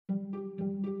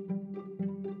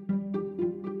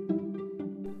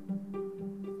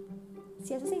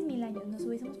Si hace 6.000 años nos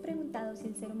hubiésemos preguntado si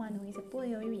el ser humano hubiese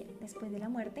podido vivir después de la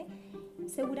muerte,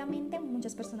 seguramente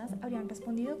muchas personas habrían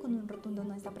respondido con un rotundo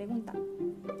no a esta pregunta.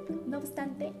 No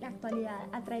obstante, la actualidad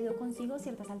ha traído consigo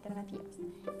ciertas alternativas,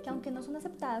 que aunque no son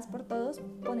aceptadas por todos,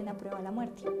 ponen a prueba la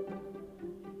muerte.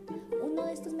 Uno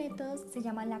de estos métodos se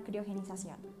llama la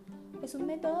criogenización. Es un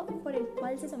método por el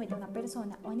cual se somete a una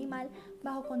persona o animal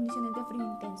bajo condiciones de frío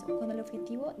intenso, con el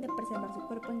objetivo de preservar su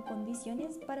cuerpo en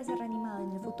condiciones para ser reanimado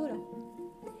en el futuro.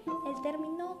 El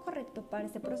término correcto para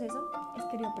este proceso es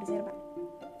criopreservar.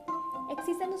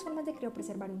 Existen dos formas de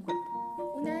criopreservar un cuerpo.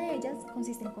 Una de ellas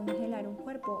consiste en congelar un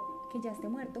cuerpo que ya esté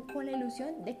muerto con la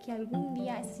ilusión de que algún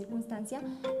día esta circunstancia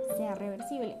sea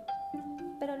reversible.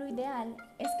 Pero lo ideal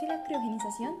es que la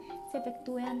criogenización se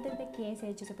efectúe antes de que ese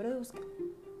hecho se produzca.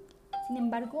 Sin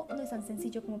embargo, no es tan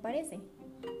sencillo como parece,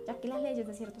 ya que las leyes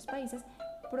de ciertos países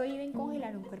prohíben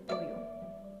congelar un cuerpo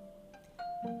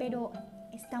vivo. Pero,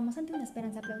 ¿estamos ante una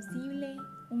esperanza plausible,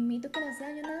 un mito que no hace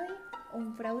daño a nadie o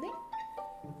un fraude?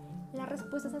 Las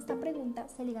respuestas a esta pregunta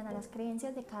se ligan a las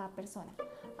creencias de cada persona.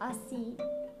 Así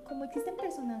como existen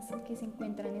personas que se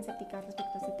encuentran escépticas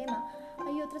respecto a este tema,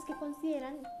 hay otras que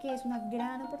consideran que es una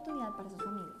gran oportunidad para sus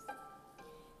familias.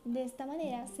 De esta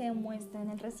manera se demuestra en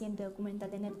el reciente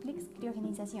documental de Netflix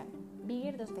Criogenización,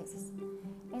 Vivir 2 veces,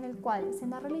 en el cual se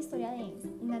narra la historia de Enz,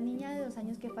 una niña de 2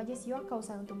 años que falleció a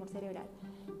causa de un tumor cerebral,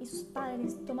 y sus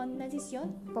padres toman una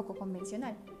decisión poco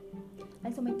convencional,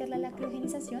 al someterla a la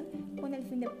criogenización con el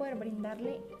fin de poder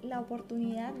brindarle la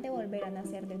oportunidad de volver a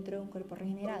nacer dentro de un cuerpo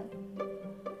regenerado.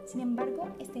 Sin embargo,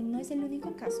 este no es el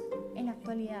único caso. En la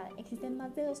actualidad existen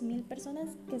más de 2.000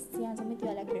 personas que se han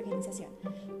sometido a la criogenización,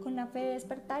 con la fe de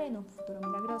despertar en un futuro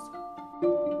milagroso.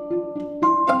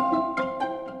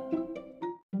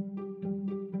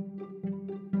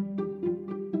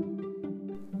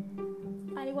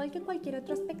 Al igual que cualquier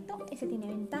otro aspecto, este tiene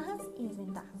ventajas y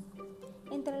desventajas.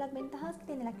 Entre las ventajas que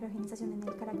tiene la criogenización en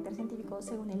el carácter científico,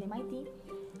 según el MIT,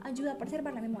 ayuda a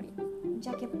preservar la memoria,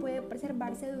 ya que puede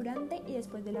preservarse durante y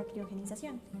después de la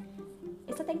criogenización.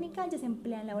 Esta técnica ya se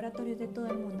emplea en laboratorios de todo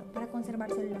el mundo para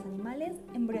conservar células animales,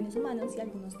 embriones humanos y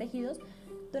algunos tejidos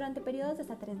durante periodos de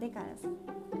hasta 3 décadas.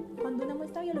 Cuando una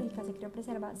muestra biológica se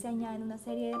criopreserva, se añaden una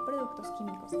serie de productos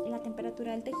químicos y la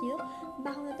temperatura del tejido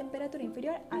baja una temperatura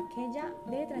inferior a aquella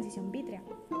de transición vítrea.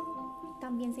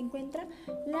 También se encuentra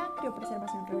la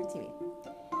criopreservación reversible,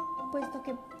 puesto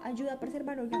que ayuda a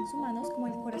preservar órganos humanos como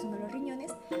el corazón o los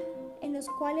riñones, en los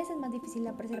cuales es más difícil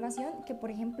la preservación que, por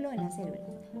ejemplo, en las células,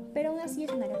 pero aún así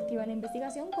es un área activa en la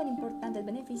investigación con importantes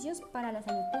beneficios para la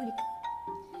salud pública.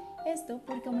 Esto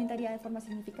porque aumentaría de forma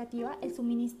significativa el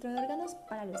suministro de órganos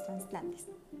para los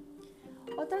trasplantes.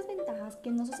 Otras ventajas que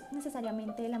no son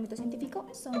necesariamente del ámbito científico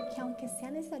son que, aunque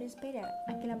sea necesario esperar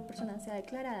a que la persona sea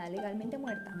declarada legalmente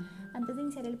muerta antes de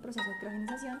iniciar el proceso de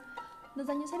criogenización, los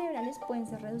daños cerebrales pueden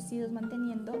ser reducidos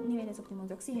manteniendo niveles óptimos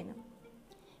de oxígeno.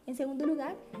 En segundo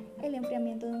lugar, el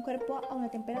enfriamiento de un cuerpo a una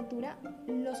temperatura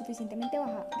lo suficientemente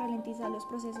baja ralentiza los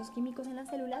procesos químicos en las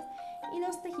células y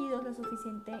los tejidos lo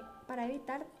suficiente para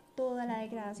evitar toda la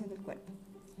degradación del cuerpo.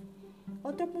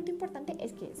 Otro punto importante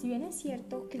es que, si bien es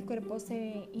cierto que el cuerpo se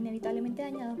ve inevitablemente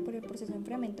dañado por el proceso de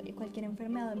enfriamiento y cualquier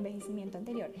enfermedad o envejecimiento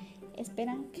anterior,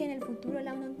 esperan que en el futuro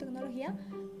la nanotecnología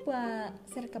pueda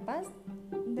ser capaz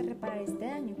de reparar este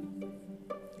daño.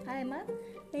 Además,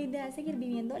 la idea de seguir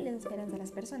viviendo les esperanza a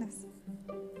las personas.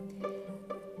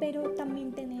 Pero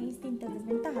también tiene distintas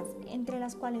desventajas, entre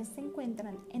las cuales se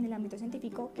encuentran en el ámbito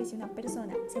científico que si una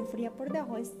persona se enfría por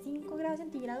debajo de 5 grados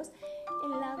centígrados,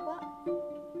 el agua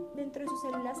dentro de sus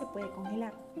células se puede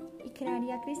congelar y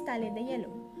crearía cristales de hielo.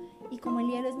 Y como el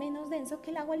hielo es menos denso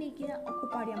que el agua líquida,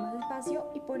 ocuparía más espacio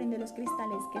y por ende los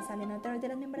cristales que salen a través de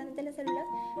las membranas de las células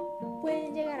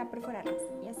pueden llegar a perforarlas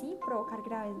y así provocar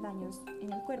graves daños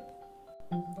en el cuerpo.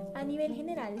 A nivel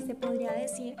general, se podría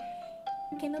decir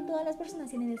que no todas las personas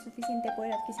tienen el suficiente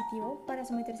poder adquisitivo para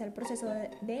someterse al proceso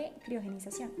de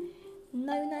criogenización.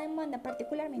 No hay una demanda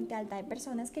particularmente alta de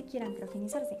personas que quieran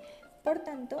criogenizarse, por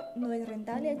tanto, no es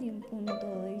rentable desde un punto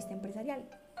de vista empresarial.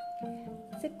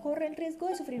 Se corre el riesgo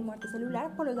de sufrir muerte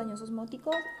celular por los daños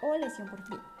osmóticos o lesión por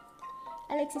frío.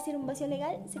 Al existir un vacío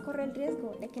legal, se corre el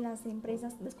riesgo de que las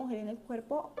empresas descongelen el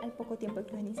cuerpo al poco tiempo de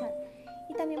criogenizar,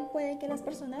 y también puede que las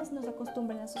personas no se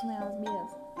acostumbren a sus nuevas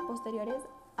vidas posteriores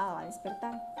a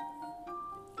despertar.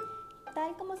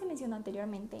 Tal como se mencionó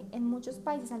anteriormente, en muchos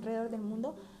países alrededor del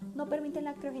mundo no permiten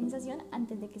la criogenización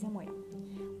antes de que se muera.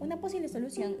 Una posible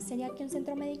solución sería que un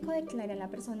centro médico declare a la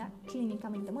persona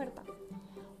clínicamente muerta.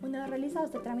 Una vez realizado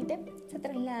este trámite, se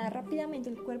traslada rápidamente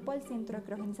el cuerpo al centro de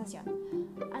criogenización,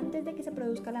 antes de que se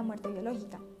produzca la muerte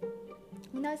biológica.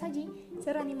 Una vez allí,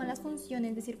 se reaniman las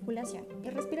funciones de circulación y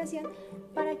respiración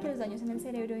para que los daños en el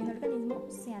cerebro y en el organismo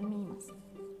sean mínimos.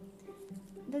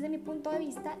 Desde mi punto de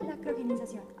vista, la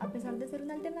criogenización, a pesar de ser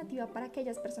una alternativa para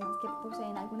aquellas personas que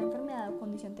poseen alguna enfermedad o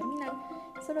condición terminal,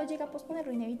 solo llega a posponer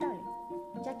lo inevitable,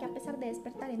 ya que a pesar de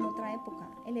despertar en otra época,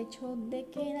 el hecho de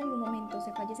que en algún momento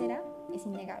se fallecerá es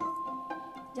innegable,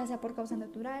 ya sea por causa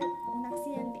natural, un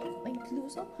accidente o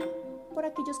incluso por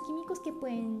aquellos químicos que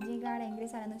pueden llegar a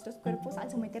ingresar a nuestros cuerpos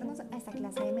al someternos a esta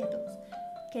clase de métodos,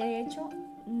 que de hecho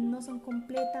no son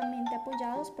completamente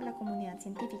apoyados por la comunidad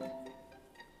científica.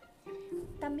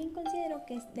 También considero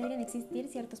que deberían existir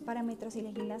ciertos parámetros y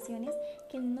legislaciones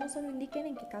que no solo indiquen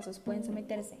en qué casos pueden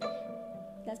someterse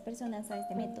las personas a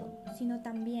este método, sino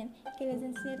también que les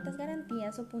den ciertas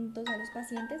garantías o puntos a los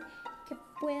pacientes que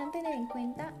puedan tener en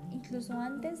cuenta incluso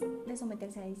antes de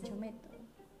someterse a dicho método.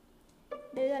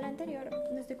 Debido a lo anterior,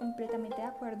 no estoy completamente de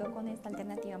acuerdo con esta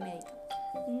alternativa médica.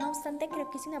 No obstante, creo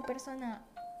que si una persona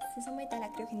se somete a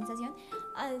la criogenización,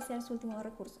 ha de ser su último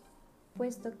recurso,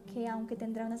 puesto que aunque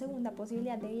tendrá una segunda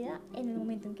posibilidad de vida, en el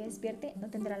momento en que despierte no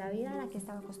tendrá la vida a la que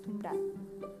estaba acostumbrado.